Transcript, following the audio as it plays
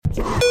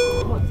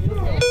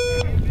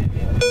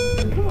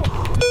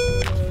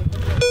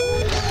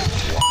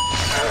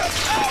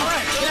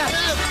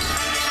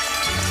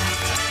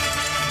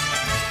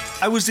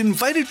I was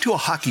invited to a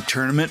hockey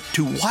tournament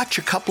to watch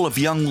a couple of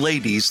young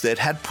ladies that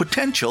had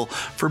potential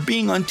for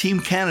being on Team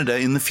Canada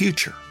in the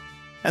future.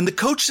 And the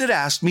coach that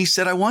asked me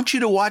said, I want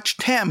you to watch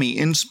Tammy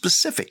in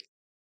specific.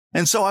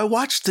 And so I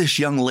watched this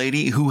young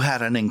lady who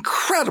had an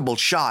incredible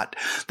shot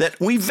that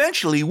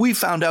eventually we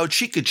found out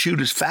she could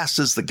shoot as fast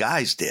as the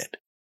guys did.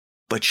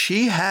 But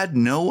she had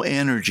no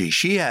energy.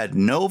 She had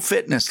no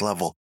fitness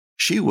level.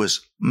 She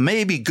was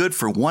maybe good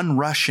for one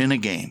rush in a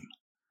game.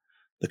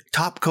 The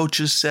top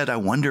coaches said, I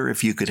wonder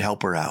if you could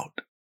help her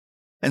out.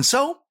 And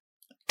so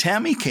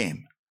Tammy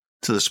came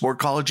to the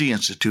Sportology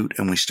Institute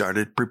and we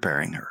started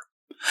preparing her.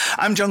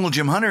 I'm Jungle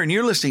Jim Hunter, and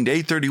you're listening to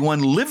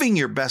 831 Living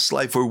Your Best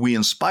Life, where we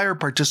inspire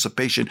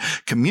participation,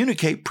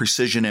 communicate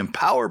precision,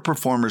 empower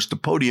performers to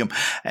podium,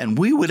 and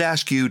we would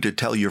ask you to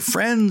tell your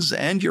friends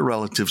and your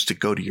relatives to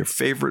go to your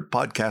favorite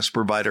podcast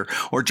provider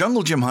or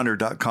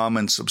junglejimhunter.com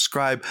and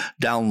subscribe,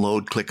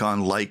 download, click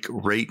on like,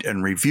 rate,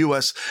 and review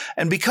us,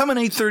 and become an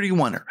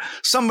 831er,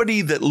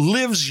 somebody that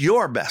lives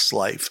your best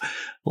life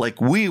like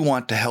we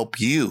want to help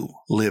you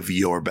live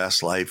your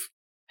best life,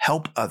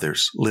 help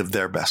others live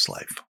their best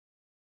life.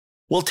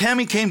 Well,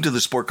 Tammy came to the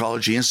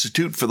Sportology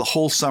Institute for the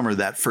whole summer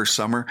that first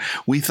summer.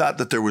 We thought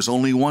that there was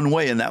only one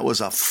way, and that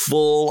was a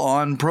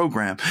full-on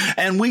program.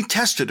 And we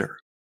tested her,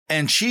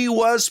 and she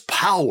was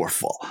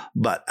powerful,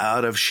 but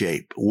out of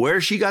shape. Where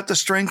she got the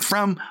strength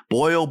from,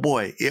 boy, oh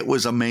boy, it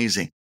was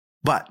amazing.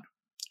 But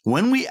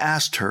when we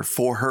asked her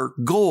for her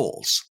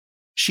goals,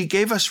 she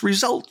gave us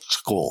results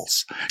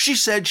goals. She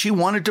said she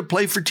wanted to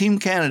play for Team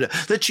Canada,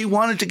 that she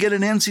wanted to get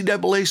an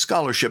NCAA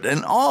scholarship,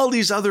 and all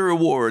these other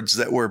awards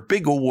that were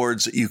big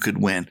awards that you could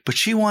win. But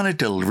she wanted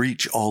to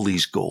reach all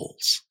these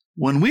goals.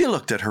 When we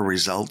looked at her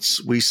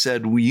results, we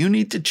said, well, you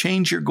need to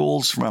change your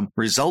goals from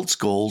results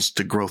goals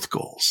to growth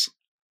goals.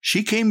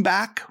 She came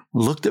back,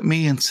 looked at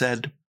me, and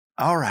said,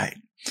 all right,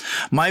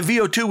 my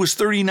VO2 was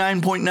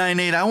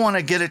 39.98. I want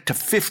to get it to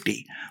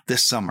 50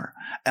 this summer,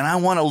 and I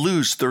want to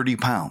lose 30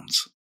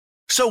 pounds.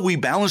 So we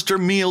balanced her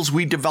meals,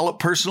 we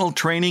developed personal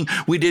training,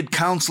 we did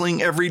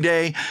counseling every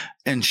day,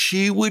 and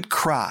she would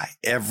cry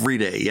every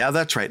day. Yeah,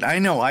 that's right. I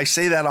know, I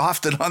say that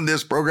often on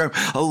this program.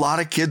 A lot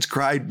of kids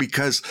cried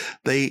because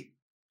they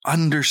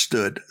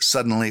understood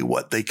suddenly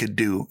what they could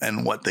do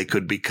and what they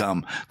could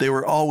become. They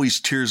were always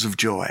tears of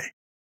joy.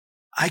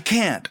 I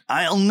can't.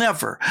 I will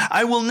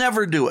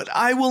never do it.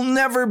 I will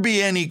never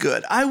be any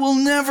good. I will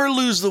never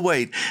lose the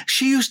weight.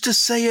 She used to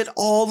say it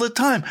all the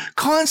time,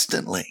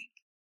 constantly.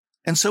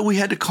 And so we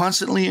had to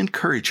constantly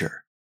encourage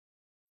her.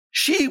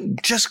 She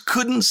just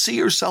couldn't see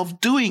herself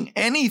doing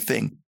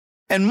anything.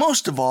 And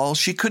most of all,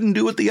 she couldn't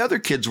do what the other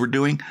kids were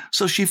doing.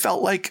 So she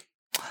felt like,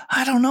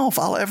 I don't know if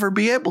I'll ever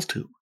be able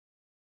to.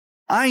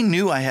 I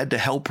knew I had to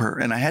help her,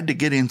 and I had to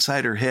get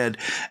inside her head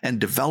and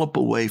develop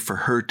a way for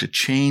her to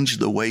change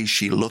the way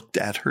she looked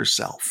at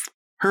herself.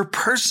 Her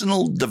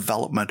personal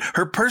development,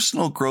 her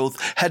personal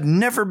growth had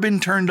never been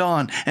turned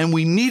on, and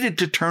we needed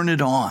to turn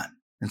it on.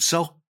 And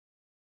so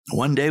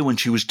one day when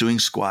she was doing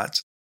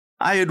squats,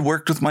 I had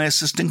worked with my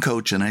assistant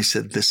coach, and I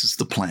said, this is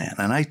the plan.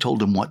 And I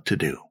told him what to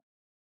do.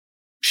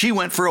 She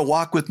went for a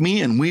walk with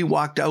me, and we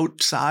walked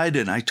outside,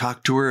 and I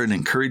talked to her and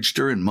encouraged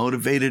her and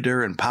motivated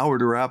her and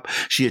powered her up.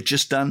 She had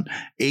just done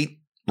 8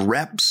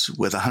 reps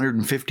with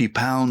 150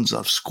 pounds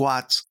of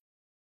squats.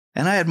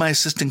 And I had my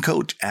assistant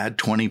coach add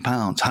 20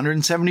 pounds.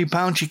 170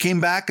 pounds, she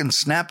came back and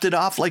snapped it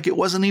off like it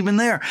wasn't even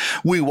there.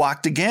 We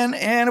walked again,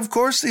 and of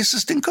course, the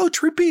assistant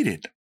coach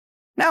repeated.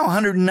 Now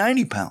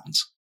 190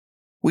 pounds.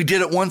 We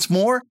did it once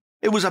more.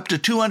 It was up to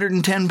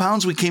 210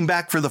 pounds. We came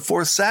back for the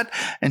 4th set,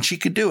 and she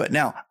could do it.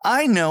 Now,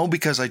 I know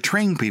because I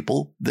train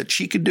people that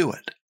she could do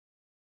it.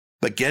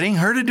 But getting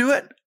her to do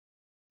it,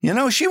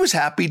 she was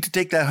happy to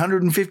take that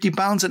 150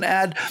 pounds and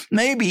add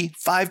maybe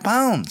 5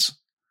 pounds.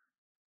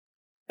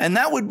 And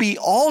that would be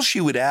all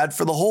she would add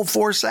for the whole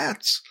 4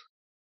 sets.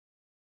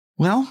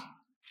 Well,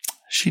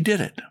 she did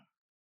it.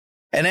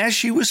 And as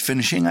she was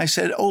finishing, I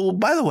said, oh,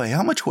 by the way,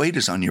 how much weight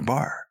is on your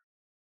bar?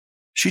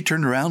 She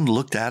turned around,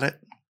 looked at it,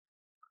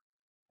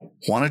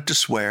 wanted to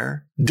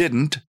swear,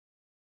 didn't,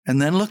 and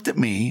then looked at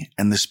me,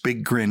 and this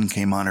big grin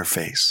came on her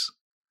face.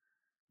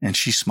 And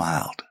she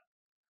smiled,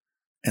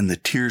 and the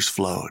tears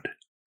flowed.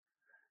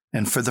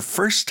 And for the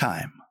first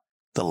time,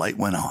 the light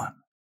went on.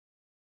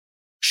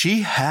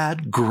 She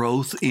had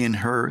growth in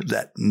her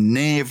that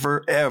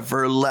never,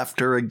 ever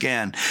left her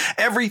again.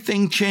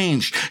 Everything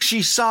changed.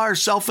 She saw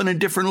herself in a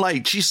different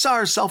light. She saw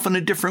herself in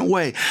a different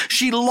way.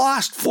 She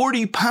lost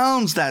 40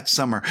 pounds that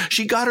summer.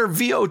 She got her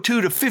VO2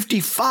 to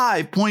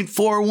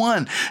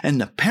 55.41,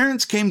 and the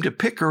parents came to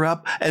pick her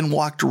up and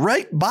walked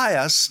right by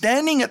us,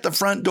 standing at the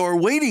front door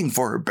waiting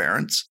for her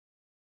parents,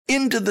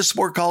 into the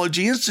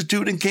Sportology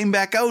Institute, and came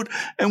back out,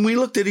 and we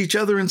looked at each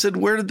other and said,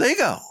 where did they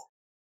go?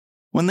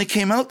 When they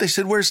came out, they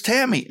said, where's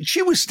Tammy?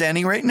 She was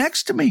standing right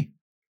next to me.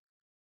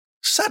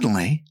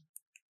 Suddenly,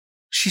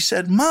 she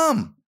said,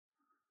 Mom.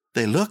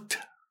 They looked,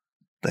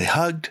 they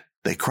hugged,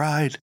 they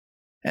cried.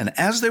 And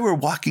as they were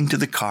walking to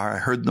the car, I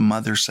heard the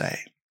mother say,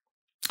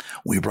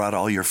 we brought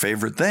all your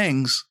favorite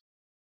things.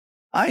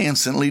 I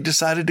instantly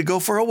decided to go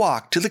for a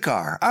walk to the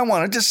car. I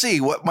wanted to see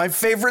what my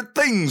favorite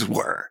things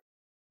were.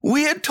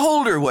 We had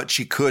told her what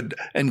she could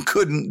and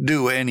couldn't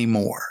do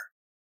anymore.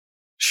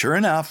 Sure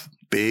enough,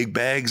 big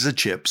bags of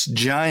chips,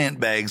 giant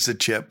bags of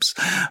chips,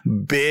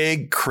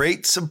 big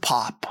crates of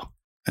pop,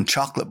 and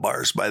chocolate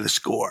bars by the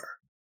score.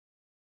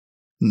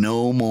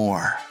 No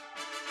more.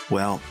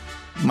 Well,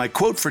 my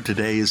quote for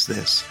today is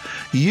this: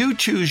 you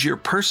choose your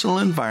personal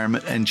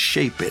environment and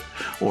shape it,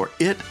 or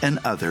it and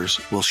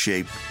others will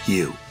shape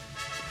you.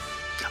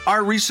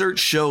 Our research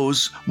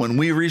shows, when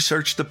we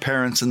researched the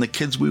parents and the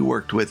kids we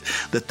worked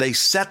with, that they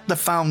set the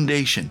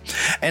foundation.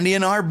 And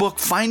in our book,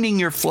 Finding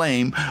Your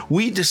Flame,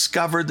 we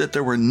discovered that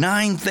there were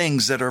 9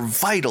 things that are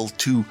vital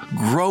to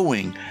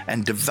growing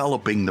and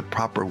developing the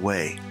proper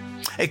way.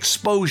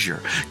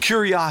 Exposure,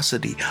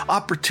 curiosity,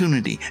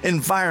 opportunity,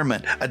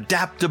 environment,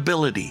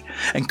 adaptability,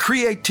 and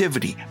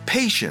creativity,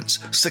 patience,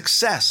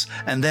 success,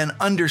 and then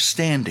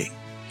understanding.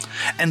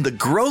 And the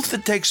growth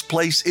that takes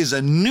place is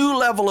a new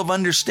level of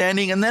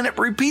understanding, and then it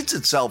repeats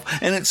itself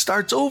and it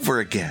starts over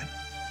again.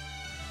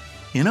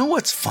 You know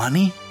what's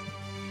funny?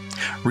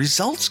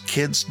 Results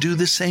kids do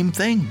the same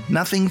thing.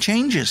 Nothing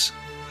changes.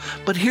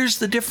 But here's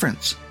the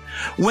difference.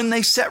 When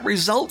they set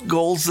result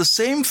goals, the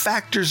same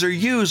factors are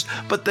used,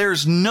 but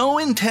there's no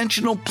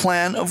intentional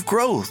plan of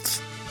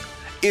growth.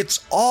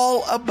 It's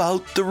all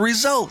about the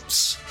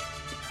results.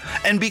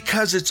 And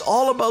because it's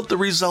all about the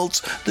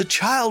results, the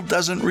child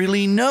doesn't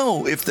really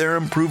know if they're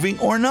improving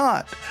or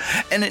not.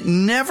 And it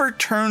never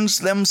turns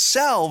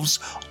themselves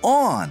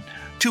on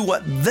to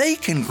what they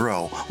can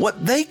grow,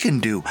 what they can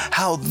do,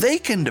 how they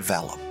can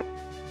develop.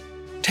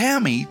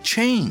 Tammy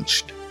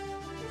changed.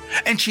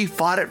 And she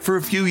fought it for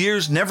a few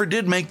years, never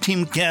did make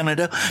Team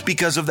Canada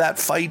because of that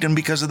fight and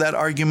because of that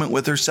argument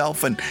with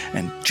herself, and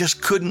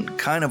just couldn't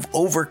kind of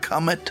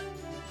overcome it.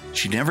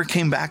 She never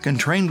came back and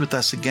trained with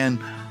us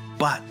again,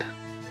 but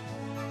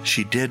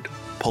she did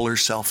pull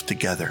herself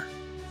together.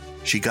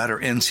 She got her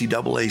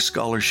NCAA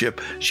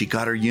scholarship, she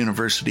got her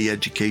university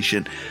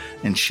education,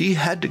 and she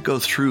had to go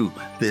through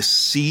this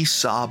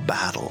seesaw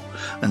battle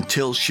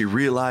until she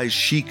realized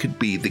she could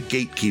be the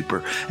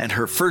gatekeeper. And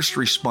her first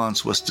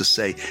response was to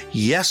say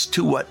yes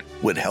to what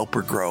would help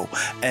her grow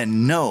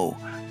and no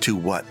to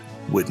what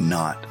would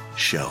not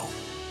show.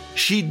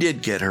 She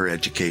did get her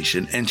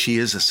education, and she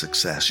is a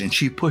success, and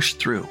she pushed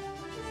through.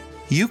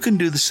 You can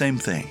do the same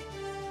thing.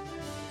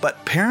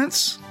 But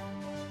parents,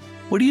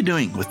 what are you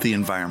doing with the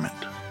environment?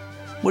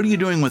 What are you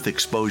doing with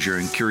exposure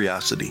and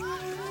curiosity?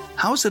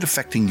 How is it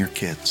affecting your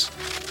kids?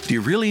 Do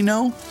you really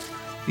know?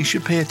 You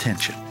should pay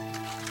attention.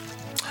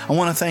 I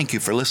want to thank you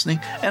for listening,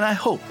 and I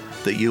hope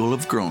that you will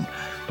have grown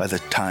by the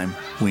time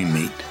we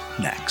meet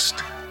next.